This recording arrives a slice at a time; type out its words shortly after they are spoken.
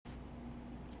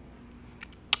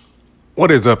What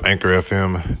is up, Anchor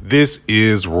FM? This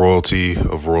is Royalty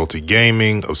of Royalty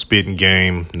Gaming, of Spit and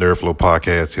Game, Nerdflow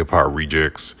Podcast, Hip Hop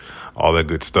Rejects, all that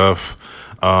good stuff.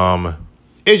 As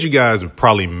you guys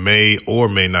probably may or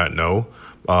may not know,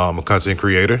 I'm a content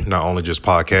creator, not only just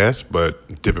podcasts,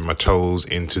 but dipping my toes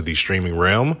into the streaming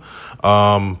realm.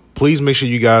 Please make sure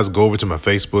you guys go over to my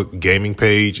Facebook gaming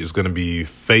page. It's going to be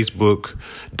facebook.com/I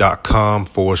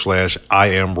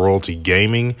am royalty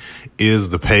gaming is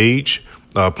the page.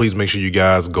 Please make sure you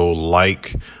guys go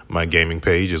like my gaming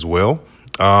page as well.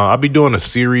 I'll be doing a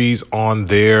series on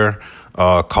there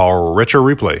called Retro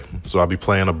Replay. So I'll be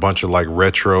playing a bunch of like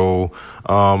retro,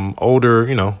 older,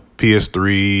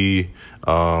 PS3,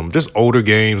 just older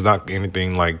games, not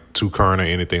anything like too current or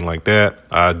anything like that.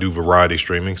 I do variety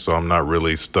streaming, so I'm not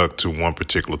really stuck to one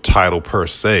particular title per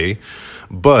se.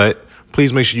 But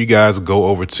please make sure you guys go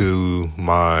over to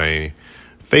my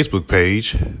Facebook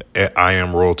page at I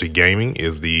Am Royalty Gaming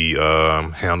is the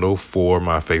handle for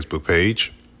my Facebook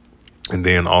page. And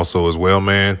then also as well,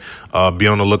 man, be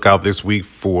on the lookout this week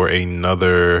for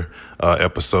another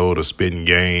episode of Spit and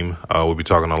Game. We'll be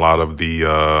talking a lot of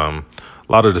the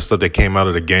stuff that came out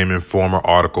of the Game Informer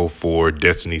article for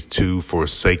Destiny's 2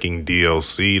 Forsaking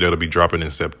DLC. That'll be dropping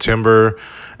in September.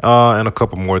 And a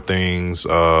couple more things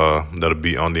that'll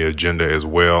be on the agenda as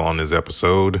well on this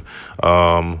episode.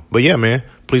 But yeah, man,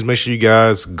 please make sure you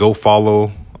guys go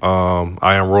follow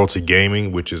I Am Royalty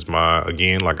Gaming, which is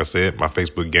like I said, my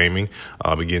Facebook gaming.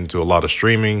 I'll be getting to a lot of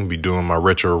streaming, be doing my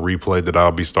retro replay that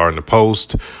I'll be starting to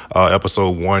post.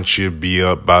 Episode 1 should be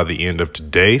up by the end of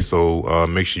today. So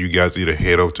make sure you guys either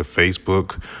head over to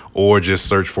Facebook or just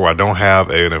search for, I don't have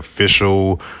an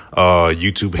official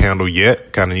YouTube handle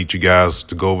yet. Kind of need you guys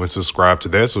to go over and subscribe to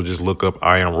that. So just look up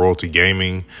I Am Royalty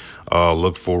Gaming,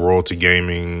 look for Royalty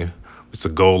Gaming. It's a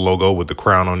gold logo with the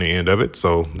crown on the end of it.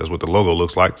 So that's what the logo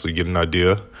looks like. So you get an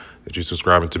idea that you're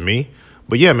subscribing to me.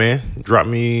 But yeah, man, drop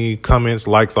me comments,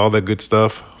 likes, all that good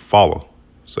stuff. Follow.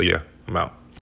 So yeah, I'm out.